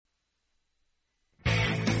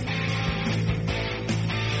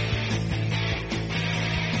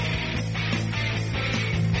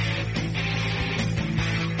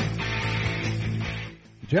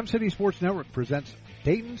Gem City Sports Network presents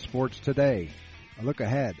Dayton Sports Today, a look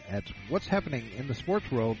ahead at what's happening in the sports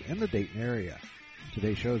world in the Dayton area.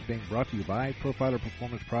 Today's show is being brought to you by Profiler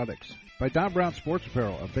Performance Products, by Don Brown Sports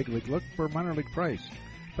Apparel, a big league look for a minor league price,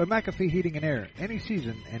 by McAfee Heating and Air, any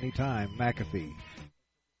season, anytime, McAfee,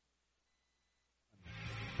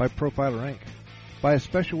 by Profiler Inc., by a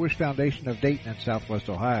Special Wish Foundation of Dayton and Southwest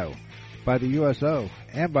Ohio, by the USO,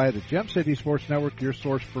 and by the Gem City Sports Network, your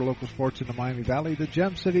source for local sports in the Miami Valley, the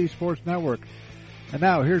Gem City Sports Network. And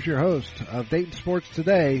now, here's your host of Dayton Sports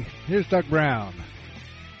Today. Here's Doug Brown.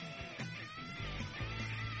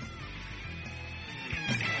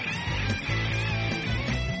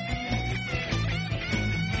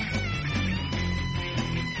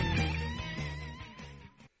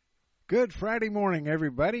 Good Friday morning,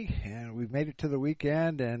 everybody, and we've made it to the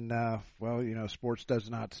weekend, and, sports does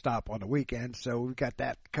not stop on the weekend, so we've got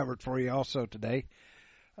that covered for you also today.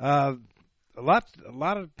 A lot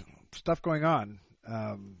of stuff going on,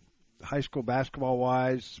 high school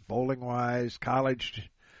basketball-wise, bowling-wise, college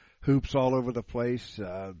hoops all over the place,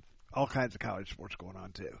 all kinds of college sports going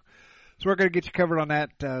on, too. So we're going to get you covered on that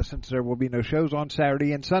since there will be no shows on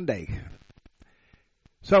Saturday and Sunday.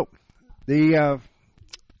 So, the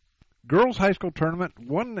girls high school tournament,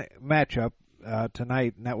 one matchup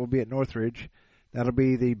tonight, and that will be at Northridge. That'll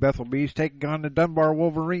be the Bethel Bees taking on the Dunbar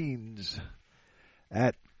Wolverines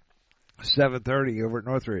at 7:30 over at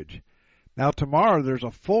Northridge. Now tomorrow there's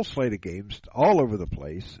a full slate of games all over the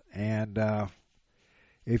place, and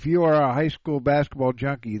if you are a high school basketball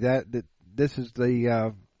junkie, this is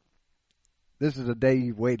a day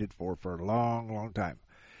you've waited for a long, long time.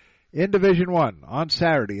 In Division I, on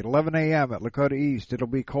Saturday at 11 a.m. at Lakota East, it'll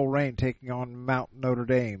be Colerain taking on Mount Notre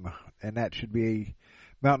Dame, and that should be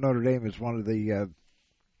Mount Notre Dame is one of the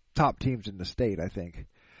top teams in the state, I think.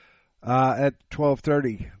 At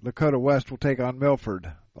 12:30, Lakota West will take on Milford,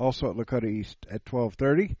 also at Lakota East at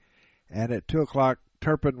 12:30, and at 2 o'clock,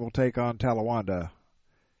 Turpin will take on Talawanda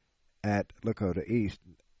at Lakota East.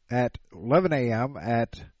 At 11 a.m.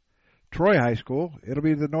 at Troy High School, it'll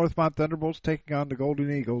be the Northmont Thunderbolts taking on the Golden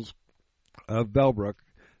Eagles of Bellbrook.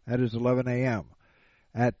 That is 11 a.m.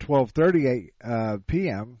 At 12:30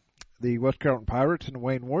 p.m., the West Carrollton Pirates and the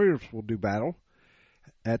Wayne Warriors will do battle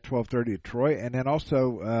at 12:30 at Troy. And then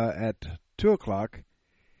also at 2 o'clock,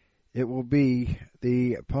 it will be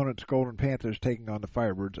the opponent's Golden Panthers taking on the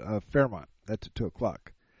Firebirds of Fairmont. That's at 2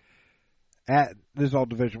 o'clock. This is all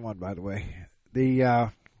Division I, by the way.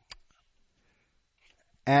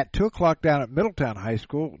 At 2 o'clock down at Middletown High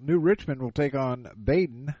School, New Richmond will take on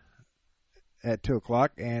Baden at 2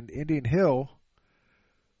 o'clock, and Indian Hill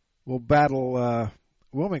will battle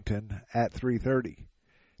Wilmington at 3:30.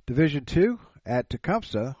 Division II at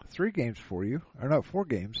Tecumseh, 4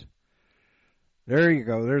 games. There you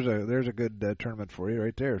go. There's a good tournament for you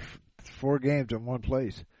right there. 4 games in one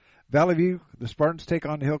place. Valley View, the Spartans take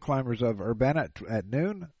on the Hill Climbers of Urbana at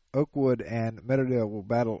noon. Oakwood and Meadowdale will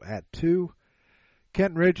battle at 2.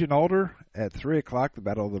 Kenton Ridge and Alder at 3 o'clock, the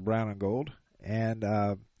Battle of the Brown and Gold. And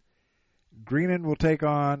Greenon will take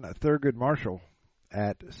on Thurgood Marshall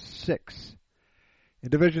at 6. In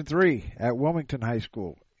Division III at Wilmington High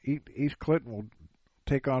School, East Clinton will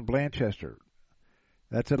take on Blanchester.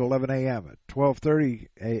 That's at 11 a.m. At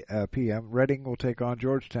 12:30 p.m., Reading will take on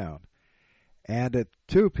Georgetown. And at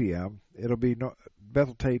 2 p.m., it'll be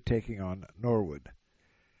Bethel Tate taking on Norwood.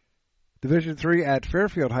 Division III at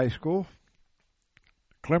Fairfield High School,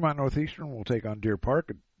 Claremont Northeastern will take on Deer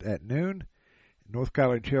Park at noon. North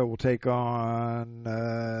College Hill will take on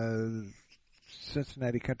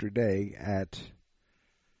Cincinnati Country Day at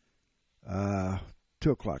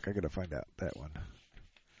 2 o'clock. I got to find out that one.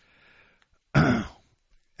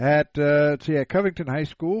 At Covington High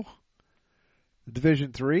School,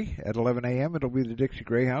 Division III at 11 a.m., it'll be the Dixie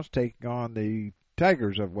Greyhounds taking on the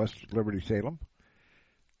Tigers of West Liberty Salem.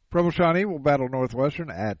 Preble Shawnee will battle Northwestern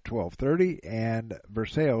at 12:30, and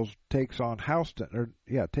Versailles takes on Houston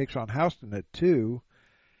at 2,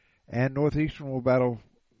 and Northeastern will battle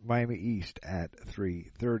Miami East at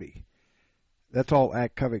 3:30. That's all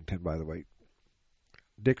at Covington, by the way.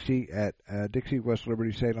 Dixie at Dixie, West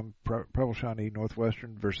Liberty Salem, Preble Shawnee,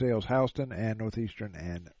 Northwestern, Versailles, Houston, and Northeastern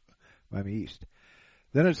and Miami East.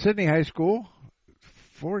 Then at Sydney High School,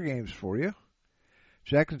 4 games for you.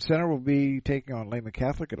 Jackson Center will be taking on Lehman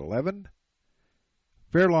Catholic at 11.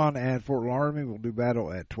 Fairlawn and Fort Laramie will do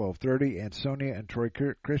battle at 12:30, and Sonia and Troy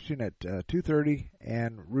Christian at 2:30,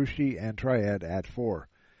 and Russia and Triad at 4.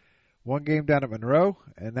 1 game down at Monroe,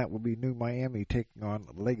 and that will be New Miami taking on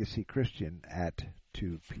Legacy Christian at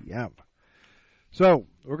 2 p.m. So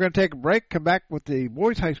we're going to take a break, come back with the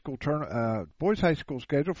boys high school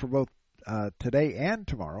schedule for both today and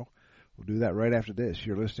tomorrow. We'll do that right after this.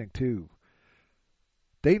 You're listening to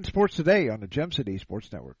Dayton Sports Today on the Gem City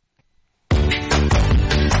Sports Network.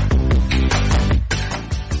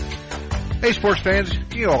 Hey, sports fans,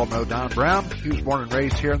 you all know Don Brown. He was born and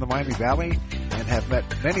raised here in the Miami Valley and have met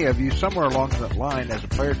many of you somewhere along that line as a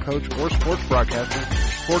player, coach, or sports broadcaster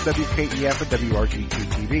for WKEF and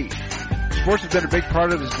WRGT-TV. Sports has been a big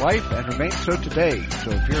part of his life and remains so today. So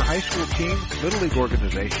if your high school team, little league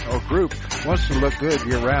organization, or group wants to look good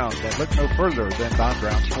year-round, then look no further than Don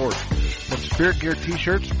Brown Sports. From Spirit Gear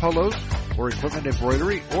t-shirts, polos, or equipment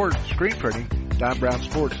embroidery, or screen printing, Don Brown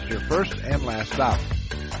Sports is your first and last stop.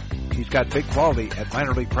 He's got big quality at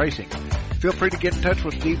minor league pricing. Feel free to get in touch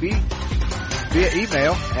with DB via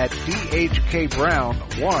email at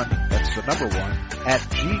dhkbrown1, that's the number 1, at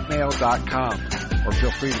gmail.com. Or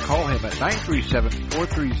feel free to call him at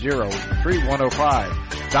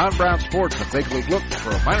 937-430-3105. Don Brown Sports, a big league look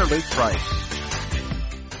for a minor league price.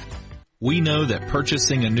 We know that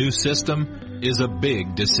purchasing a new system is a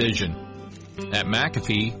big decision. At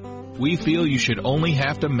McAfee, we feel you should only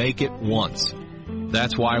have to make it once.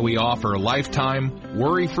 That's why we offer lifetime,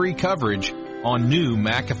 worry-free coverage on new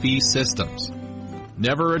McAfee systems.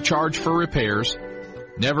 Never a charge for repairs,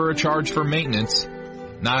 never a charge for maintenance,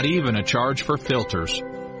 not even a charge for filters.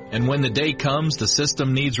 And when the day comes the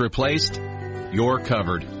system needs replaced, you're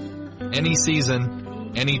covered. Any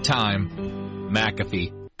season, any time,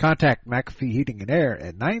 McAfee. Contact McAfee Heating and Air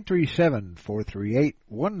at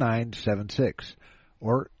 937-438-1976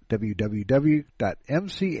 or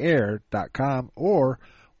www.mcair.com or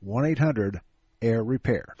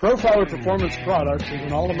 1-800-AIR-REPAIR. Profiler Performance Products is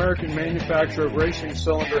an all-American manufacturer of racing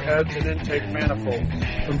cylinder heads and intake manifolds.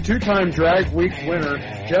 From two-time Drag Week winner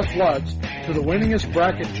Jeff Lutz to the winningest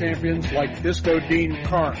bracket champions like Disco Dean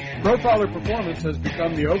Karn, Profiler Performance has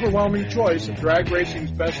become the overwhelming choice of drag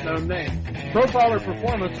racing's best-known name. Profiler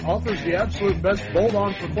Performance offers the absolute best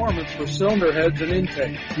bolt-on performance for cylinder heads and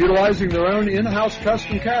intake, utilizing their own in-house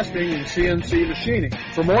custom casting and CNC machining.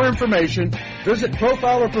 For more information, visit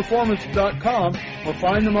profilerperformance.com or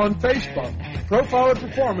find them on Facebook. Profiler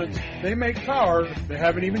Performance, they make power they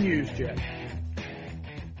haven't even used yet.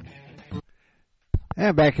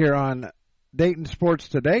 And back here on Dayton Sports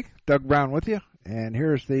Today, Doug Brown with you. And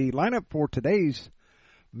here's the lineup for today's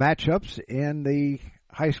matchups in the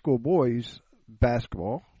high school boys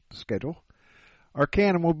basketball schedule.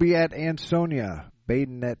 Arcanum will be at Ansonia,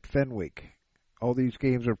 Baden at Fenwick. All these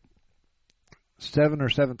games are 7 or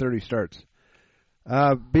 7:30 starts.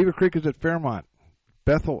 Beaver Creek is at Fairmont.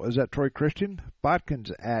 Bethel is at Troy Christian.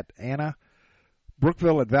 Botkins at Anna.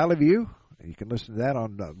 Brookville at Valley View. You can listen to that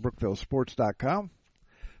on brookvillesports.com.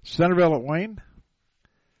 Centerville at Wayne.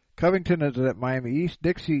 Covington is at Miami East.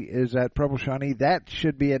 Dixie is at Preble Shawnee. That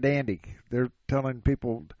should be a dandy. They're telling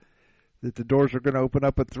people that the doors are going to open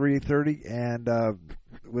up at 3:30 and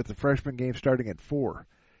with the freshman game starting at 4.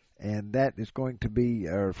 And that is going to be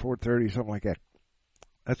 4:30, something like that.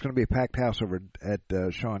 That's going to be a packed house over at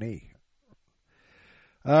Shawnee.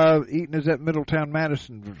 Eaton is at Middletown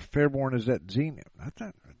Madison. Fairborn is at Xenia.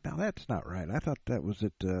 Now that's not right. I thought that was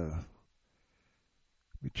at. Let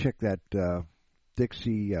me check that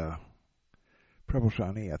Dixie Preble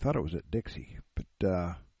Shawnee. I thought it was at Dixie, but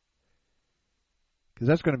because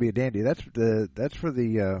that's going to be a dandy. That's for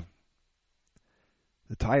the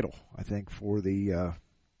title, I think, for the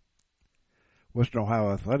Western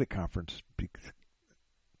Ohio Athletic Conference.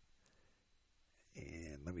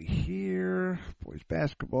 And let me hear boys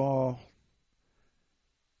basketball.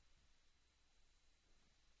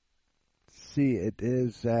 See, it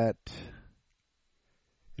is at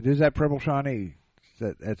Preble Shawnee.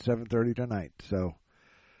 It's at 7:30 tonight. So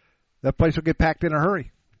that place will get packed in a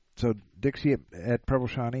hurry. So Dixie at Preble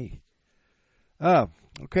Shawnee.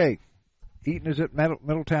 Okay. Eaton is at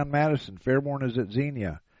Middletown Madison. Fairborn is at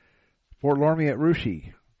Xenia. Fort Loramie at Russia.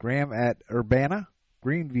 Graham at Urbana.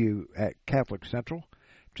 Greenview at Catholic Central.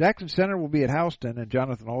 Jackson Center will be at Houston, and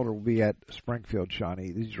Jonathan Alder will be at Springfield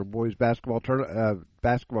Shawnee. These are boys basketball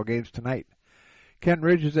games tonight. Kent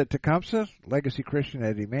Ridge is at Tecumseh. Legacy Christian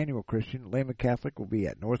at Emmanuel Christian. Lehman Catholic will be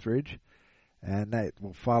at Northridge, and that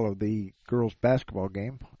will follow the girls basketball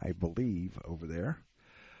game, I believe, over there.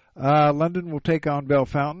 London will take on Bell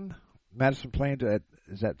Fountain. Madison Plains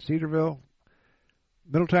is at Cedarville.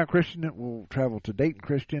 Middletown Christian will travel to Dayton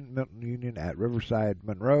Christian. Milton Union at Riverside.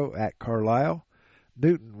 Monroe at Carlisle.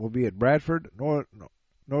 Newton will be at Bradford.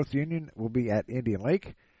 North Union will be at Indian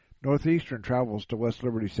Lake. Northeastern travels to West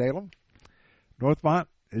Liberty Salem. Northmont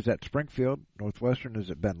is at Springfield. Northwestern is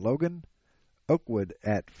at Ben Logan. Oakwood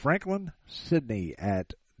at Franklin. Sidney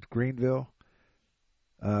at Greenville.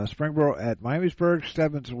 Springboro at Miamisburg.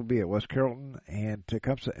 Stebbins will be at West Carrollton, and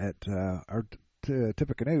Tecumseh at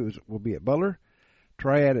Tippecanoe will be at Butler.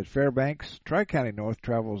 Triad at Fairbanks. Tri-County North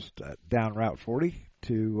travels down Route 40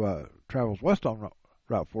 to travels west on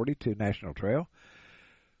Route 40 to National Trail.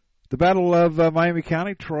 The Battle of Miami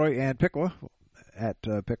County, Troy and Piqua at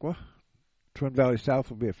Piqua. Twin Valley South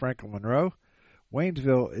will be at Franklin Monroe.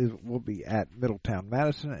 Waynesville will be at Middletown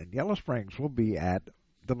Madison, and Yellow Springs will be at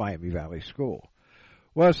the Miami Valley School.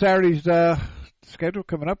 Well, Saturday's schedule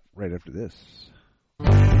coming up right after this.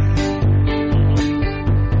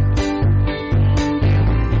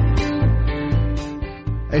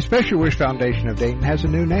 A Special Wish Foundation of Dayton has a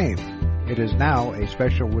new name. It is now a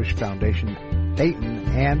Special Wish Foundation Dayton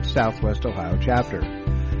and Southwest Ohio chapter.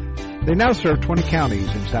 They now serve 20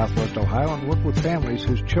 counties in Southwest Ohio and work with families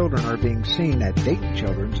whose children are being seen at Dayton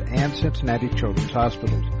Children's and Cincinnati Children's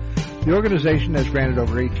Hospitals. The organization has granted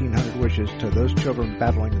over 1,800 wishes to those children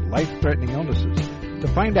battling life-threatening illnesses. To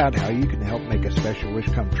find out how you can help make a special wish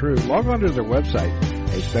come true, log on to their website,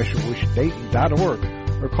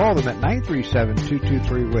 aspecialwishdayton.org, or call them at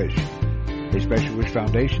 937-223-WISH. A Special Wish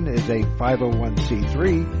Foundation is a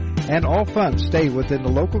 501c3, and all funds stay within the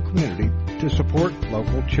local community to support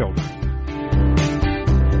local children.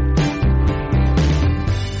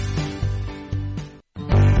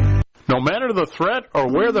 No matter the threat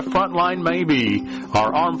or where the front line may be,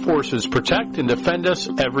 our armed forces protect and defend us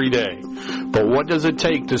every day. But what does it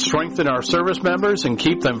take to strengthen our service members and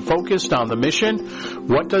keep them focused on the mission?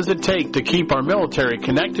 What does it take to keep our military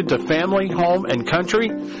connected to family, home, and country?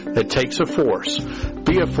 It takes a force.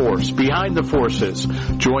 Be a force behind the forces.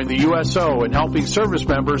 Join the USO in helping service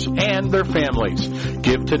members and their families.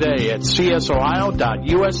 Give today at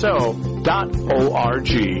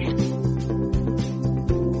csohio.uso.org.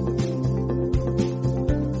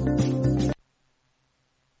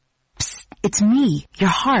 It's me, your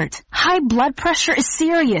heart. High blood pressure is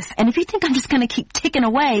serious, and if you think I'm just gonna keep ticking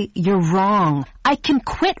away, you're wrong. I can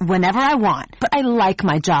quit whenever I want, but I like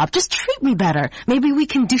my job. Just treat me better. Maybe we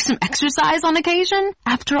can do some exercise on occasion?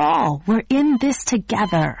 After all, we're in this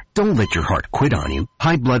together. Don't let your heart quit on you.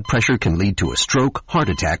 High blood pressure can lead to a stroke, heart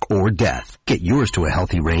attack, or death. Get yours to a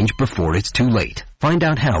healthy range before it's too late. Find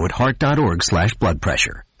out how at heart.org/blood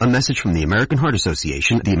pressure. A message from the American Heart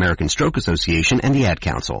Association, the American Stroke Association, and the Ad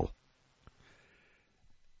Council.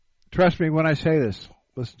 Trust me when I say this.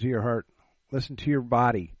 Listen to your heart. Listen to your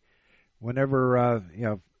body. Whenever,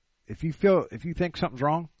 if you think something's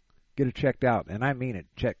wrong, get it checked out. And I mean it.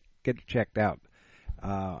 Get it checked out.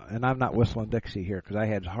 And I'm not whistling Dixie here because I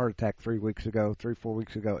had a heart attack 4 weeks ago,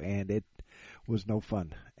 and it was no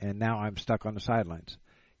fun. And now I'm stuck on the sidelines.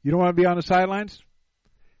 You don't want to be on the sidelines?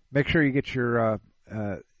 Make sure you get your,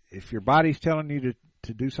 if your body's telling you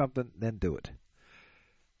to do something, then do it.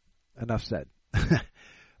 Enough said.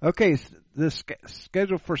 Okay, this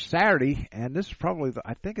schedule for Saturday, and this is probably,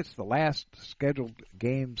 I think it's the last scheduled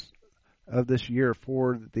games of this year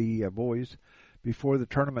for the boys before the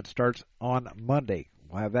tournament starts on Monday.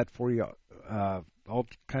 We'll have that for you, all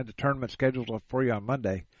kinds of tournament schedules for you on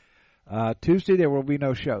Monday. Tuesday there will be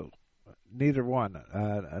no show, neither one,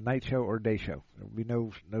 a night show or day show. There will be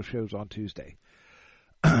no shows on Tuesday.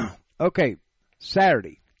 Okay,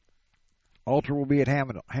 Saturday. Alter will be at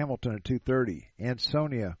Hamilton at 2:30.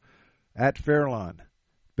 Ansonia at Fairlawn.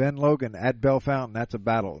 Ben Logan at Bell Fountain. That's a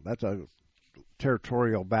battle. That's a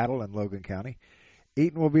territorial battle in Logan County.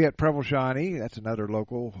 Eaton will be at Preble Shawnee. That's another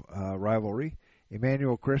local rivalry.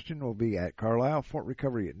 Emmanuel Christian will be at Carlisle. Fort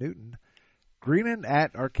Recovery at Newton. Greenon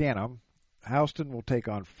at Arcanum. Houston will take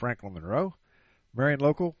on Franklin Monroe. Marion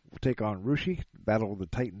Local will take on Russia. Battle of the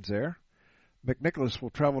Titans there. McNicholas will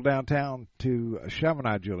travel downtown to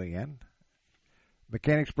Chaminade Julienne.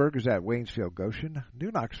 Mechanicsburg is at Waynesfield Goshen.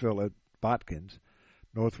 New Knoxville at Botkins.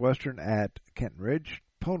 Northwestern at Kenton Ridge.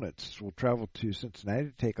 Ponitz will travel to Cincinnati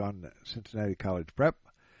to take on Cincinnati College Prep.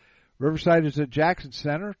 Riverside is at Jackson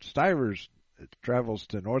Center. Stivers travels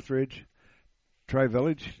to Northridge.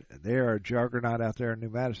 Tri-Village, they are a juggernaut out there in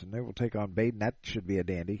New Madison. They will take on Baden. That should be a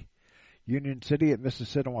dandy. Union City at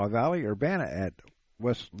Mississinawa Valley. Urbana at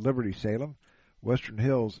West Liberty Salem. Western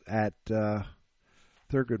Hills at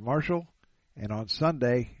Thurgood Marshall. And on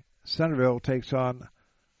Sunday, Centerville takes on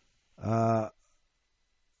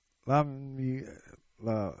Lamoureux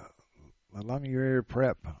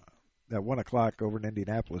Prep at 1 o'clock over in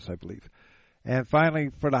Indianapolis, I believe. And finally,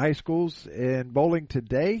 for the high schools in bowling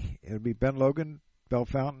today, it'll be Ben Logan, Bell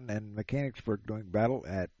Fountain, and Mechanicsburg doing battle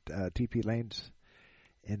at TP Lanes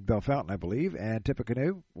in Bell Fountain, I believe. And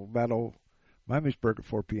Tippecanoe will battle Miamisburg at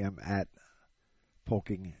 4 p.m. at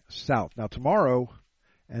Polking South. Now, tomorrow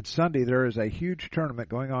And Sunday there is a huge tournament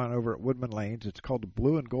going on over at Woodman Lanes. It's called the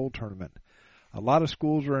Blue and Gold Tournament. A lot of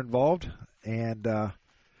schools are involved, and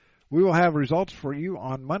we will have results for you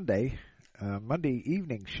on Monday. Monday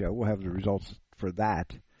evening show, we'll have the results for that.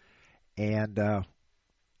 And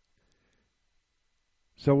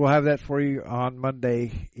so we'll have that for you on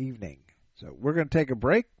Monday evening. So we're going to take a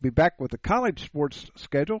break, be back with the college sports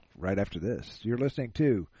schedule right after this. You're listening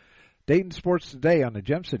to Dayton Sports Today on the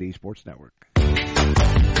Gem City Sports Network.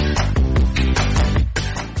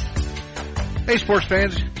 Hey, sports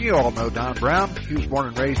fans, you all know Don Brown. He was born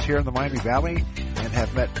and raised here in the Miami Valley and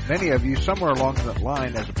have met many of you somewhere along that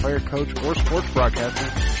line as a player, coach, or sports broadcaster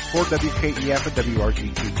for WKEF and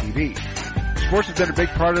WRGT-TV. Sports has been a big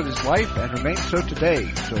part of his life and remains so today.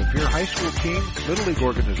 So if your high school team, little league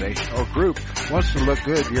organization, or group wants to look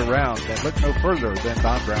good year-round, then look no further than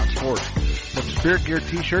Don Brown Sports. From Spirit Gear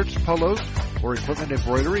t-shirts, polos, or equipment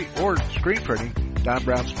embroidery, or screen printing, Don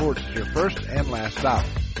Brown Sports is your first and last stop.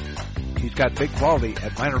 He's got big quality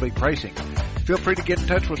at minor league pricing. Feel free to get in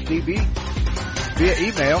touch with DB via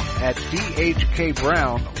email at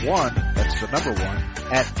dhkbrown1, that's the number 1,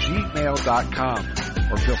 at gmail.com.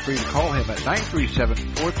 Or feel free to call him at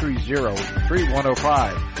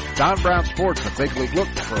 937-430-3105. Don Brown Sports, a big league look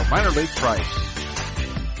for a minor league price.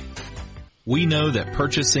 We know that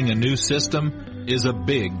purchasing a new system is a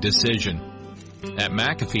big decision. At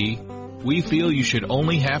McAfee, we feel you should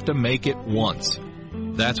only have to make it once.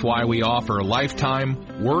 That's why we offer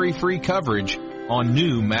lifetime, worry-free coverage on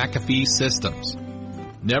new McAfee systems.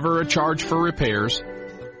 Never a charge for repairs,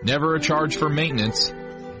 never a charge for maintenance,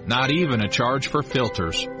 not even a charge for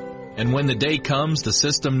filters. And when the day comes the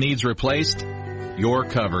system needs replaced, you're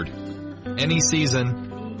covered. Any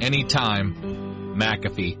season, any time,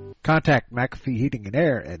 McAfee. Contact McAfee Heating and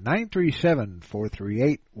Air at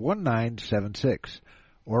 937-438-1976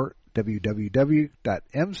 or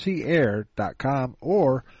www.mcair.com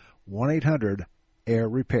or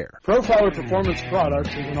 1-800-AIR-REPAIR. Profiler Performance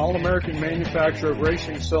Products is an all-American manufacturer of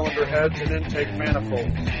racing cylinder heads and intake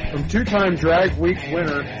manifolds. From two-time Drag Week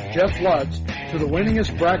winner Jeff Lutz to the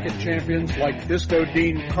winningest bracket champions like Disco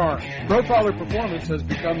Dean Carnes, Profiler Performance has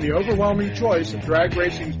become the overwhelming choice of drag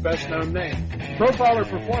racing's best-known name. Profiler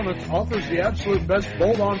Performance offers the absolute best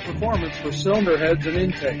bolt-on performance for cylinder heads and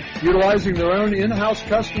intake, utilizing their own in-house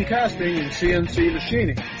custom casting and CNC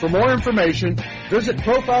machining. For more information, visit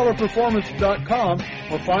profilerperformance.com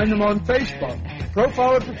or find them on Facebook.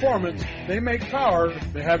 Profiler Performance, they make power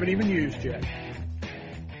they haven't even used yet.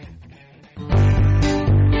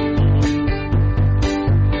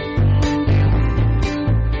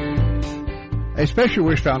 A Special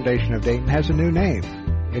Wish Foundation of Dayton has a new name.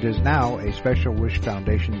 It is now a Special Wish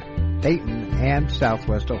Foundation Dayton and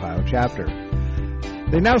Southwest Ohio chapter.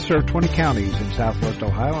 They now serve 20 counties in Southwest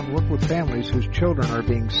Ohio and work with families whose children are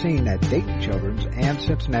being seen at Dayton Children's and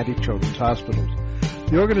Cincinnati Children's Hospitals.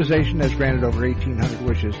 The organization has granted over 1,800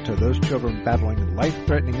 wishes to those children battling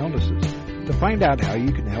life-threatening illnesses. To find out how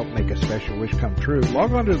you can help make a special wish come true,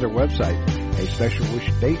 log on to their website,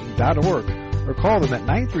 aspecialwishdayton.org, or call them at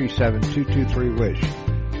 937-223-WISH.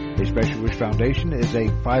 A Special Wish Foundation is a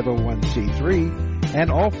 501c3,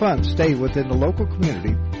 and all funds stay within the local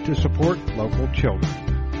community to support local children.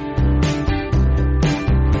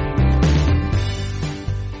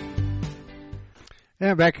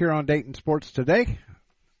 And back here on Dayton Sports Today,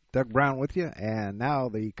 Doug Brown with you, and now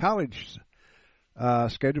the college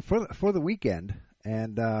schedule for the weekend,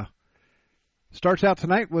 and starts out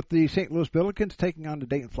tonight with the St. Louis Billikens taking on the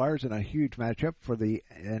Dayton Flyers in a huge matchup for the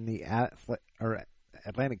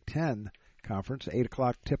Atlantic 10 Conference. 8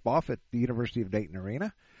 o'clock tip-off at the University of Dayton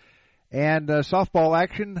Arena. And softball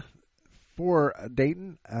action for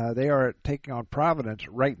Dayton. They are taking on Providence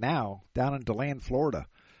right now down in DeLand, Florida.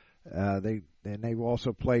 They will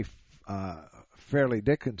also play Fairleigh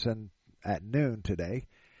Dickinson at noon today.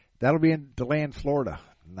 That'll be in DeLand, Florida.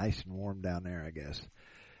 Nice and warm down there, I guess.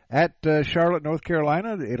 At Charlotte, North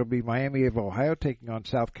Carolina, it'll be Miami of Ohio taking on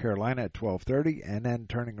South Carolina at 12:30, and then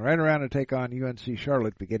turning right around to take on UNC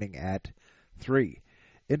Charlotte beginning at 3.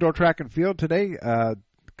 Indoor track and field today, a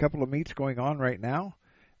couple of meets going on right now,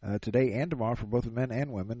 today and tomorrow for both the men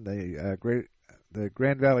and women. The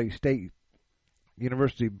Grand Valley State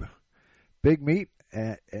University big meet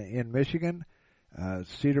in Michigan,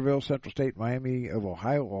 Cedarville, Central State, Miami of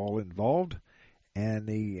Ohio all involved. And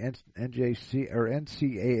the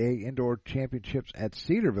NCAA Indoor Championships at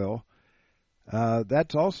Cedarville,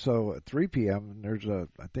 that's also at 3 p.m. There's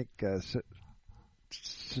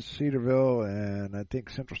Cedarville and I think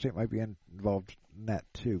Central State might be involved in that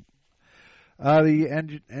too. The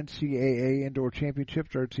NCAA Indoor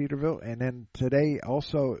Championships are at Cedarville, and then today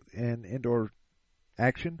also in indoor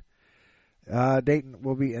action. Dayton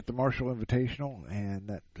will be at the Marshall Invitational, and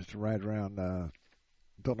that is right around,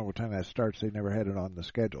 don't know what time that starts. They never had it on the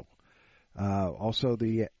schedule. Also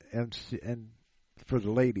the and for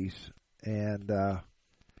the ladies, and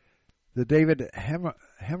the David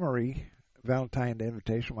Hemery Valentine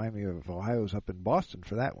Invitational, Miami of Ohio, is up in Boston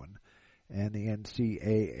for that one, and the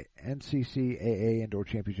NCCAA Indoor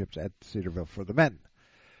Championships at Cedarville for the men.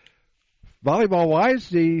 Volleyball-wise,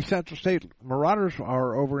 the Central State Marauders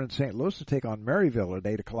are over in St. Louis to take on Maryville at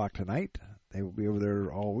 8 o'clock tonight. They will be over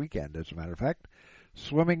there all weekend, as a matter of fact.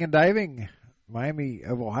 Swimming and diving, Miami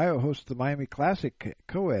of Ohio hosts the Miami Classic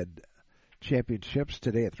Co-Ed Championships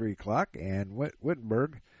today at 3 o'clock, and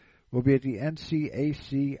Wittenberg will be at the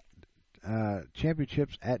NCAC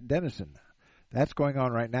Championships at Denison. That's going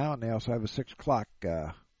on right now, and they also have a 6 o'clock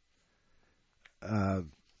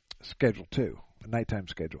schedule, too, a nighttime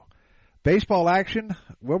schedule. Baseball action,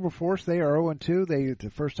 Wilberforce, they are 0-2.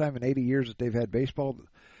 The first time in 80 years that they've had baseball.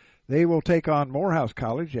 They will take on Morehouse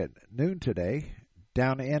College at noon today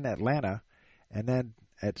down in Atlanta, and then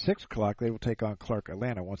at 6 o'clock they will take on Clark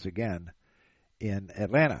Atlanta once again in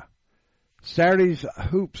Atlanta. Saturday's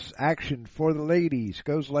hoops action for the ladies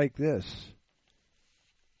goes like this.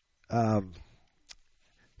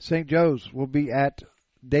 St. Joe's will be at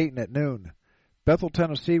Dayton at noon. Bethel,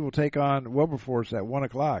 Tennessee will take on Wilberforce at 1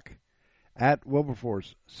 o'clock. At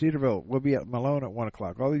Wilberforce, Cedarville will be at Malone at 1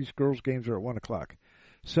 o'clock. All these girls' games are at 1 o'clock.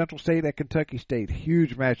 Central State at Kentucky State.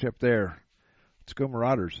 Huge matchup there. Let's go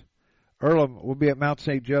Marauders. Earlham will be at Mount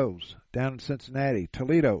St. Joe's down in Cincinnati.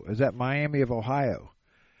 Toledo is at Miami of Ohio.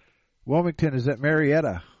 Wilmington is at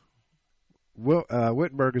Marietta.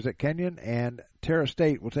 Wittenberg is at Kenyon. And Terra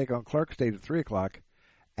State will take on Clark State at 3 o'clock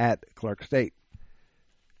at Clark State.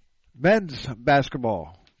 Men's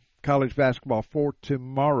basketball, college basketball for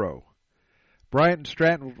tomorrow. Bryant and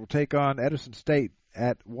Stratton will take on Edison State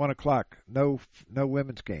at 1 o'clock. No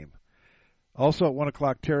women's game. Also at 1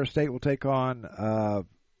 o'clock, Terra State will take on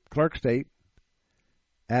Clark State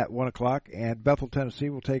at 1 o'clock. And Bethel, Tennessee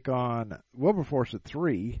will take on Wilberforce at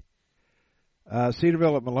 3.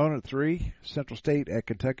 Cedarville at Malone at 3. Central State at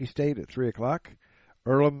Kentucky State at 3 o'clock.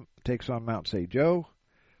 Earlham takes on Mount St. Joe.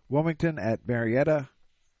 Wilmington at Marietta.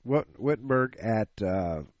 Wittenberg at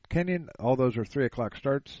Kenyon. All those are 3 o'clock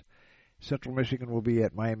starts. Central Michigan will be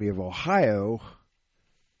at Miami of Ohio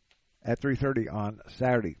at 3:30 on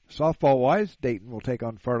Saturday. Softball-wise, Dayton will take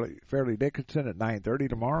on Fairleigh Dickinson at 9:30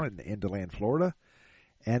 tomorrow in DeLand, Florida,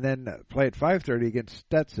 and then play at 5:30 against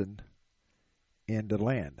Stetson in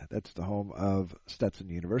DeLand. That's the home of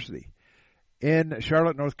Stetson University. In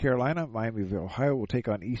Charlotte, North Carolina, Miami of Ohio will take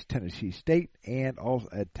on East Tennessee State, and also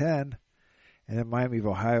at 10, and then Miami of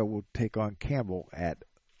Ohio will take on Campbell at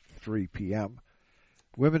 3 p.m.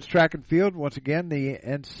 Women's track and field, once again, the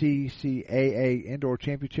NCCAA Indoor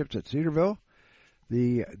Championships at Cedarville,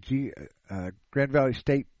 the Grand Valley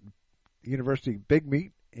State University Big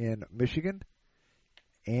Meet in Michigan,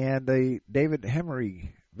 and the David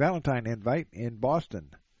Hemery Valentine Invite in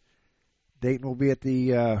Boston. Dayton will be at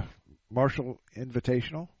the Marshall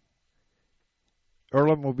Invitational.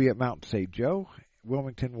 Earlham will be at Mount St. Joe.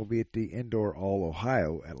 Wilmington will be at the Indoor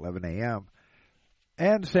All-Ohio at 11 a.m.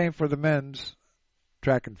 And same for the men's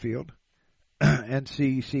track and field.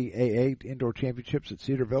 NCCAA Indoor Championships at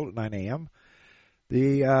Cedarville at 9 a.m.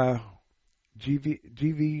 The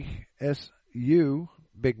GVSU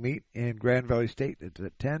Big Meet in Grand Valley State is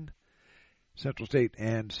at 10. Central State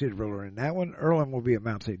and Cedarville are in that one. Earlham will be at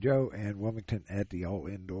Mount St. Joe, and Wilmington at the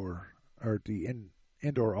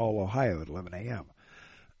Indoor All-Ohio at 11 a.m.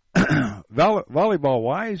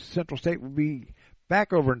 Volleyball-wise, Central State will be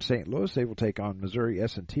back over in St. Louis. They will take on Missouri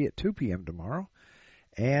S&T at 2 p.m. tomorrow.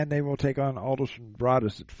 And they will take on Alderson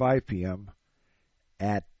Broadus at 5 p.m.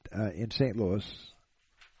 in St. Louis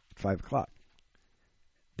at 5 o'clock.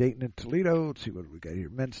 Dayton and Toledo, let's see what we got here.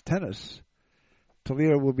 Men's tennis.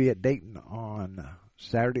 Toledo will be at Dayton on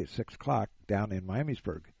Saturday at 6 o'clock down in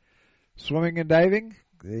Miamisburg. Swimming and diving.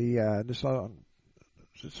 Is this on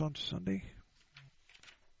Sunday?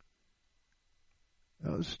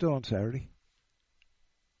 No, it's still on Saturday.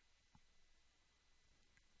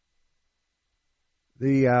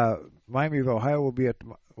 The Miami of Ohio will be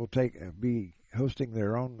be hosting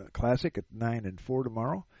their own classic at 9 and 4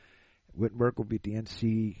 tomorrow. Wittenberg will be at the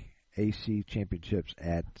NCAC Championships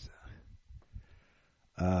at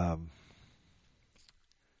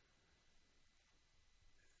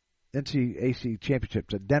NCAC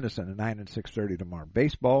Championships at Denison at 9 and 6:30 tomorrow.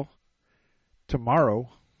 Baseball tomorrow.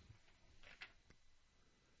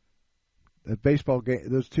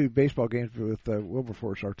 Those two baseball games with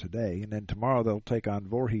Wilberforce are today, and then tomorrow they'll take on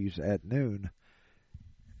Voorhees at noon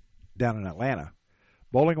down in Atlanta.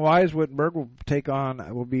 Bowling-wise, Wittenberg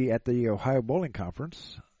will be at the Ohio Bowling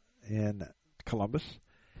Conference in Columbus.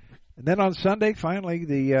 And then on Sunday, finally,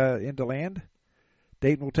 in DeLand,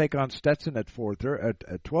 Dayton will take on Stetson at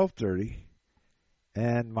 12:30.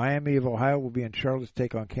 And Miami of Ohio will be in Charlotte to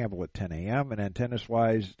take on Campbell at 10 a.m. And then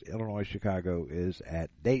tennis-wise, Illinois-Chicago is at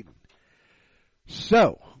Dayton.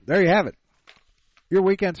 So, there you have it. Your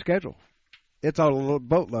weekend schedule. It's a little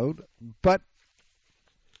boatload, but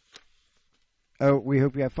we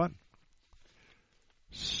hope you have fun.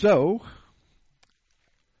 So,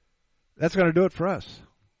 that's going to do it for us.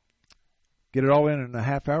 Get it all in a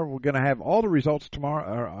half hour. We're going to have all the results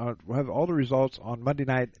tomorrow. We'll have all the results on Monday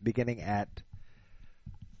night beginning at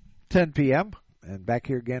 10 p.m. and back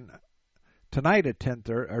here again tonight at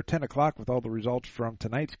 10 o'clock with all the results from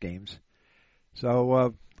tonight's games.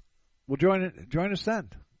 So we'll join us then.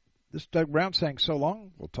 This is Doug Brown saying so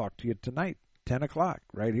long. We'll talk to you tonight, 10 o'clock,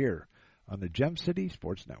 right here on the Gem City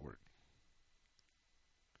Sports Network.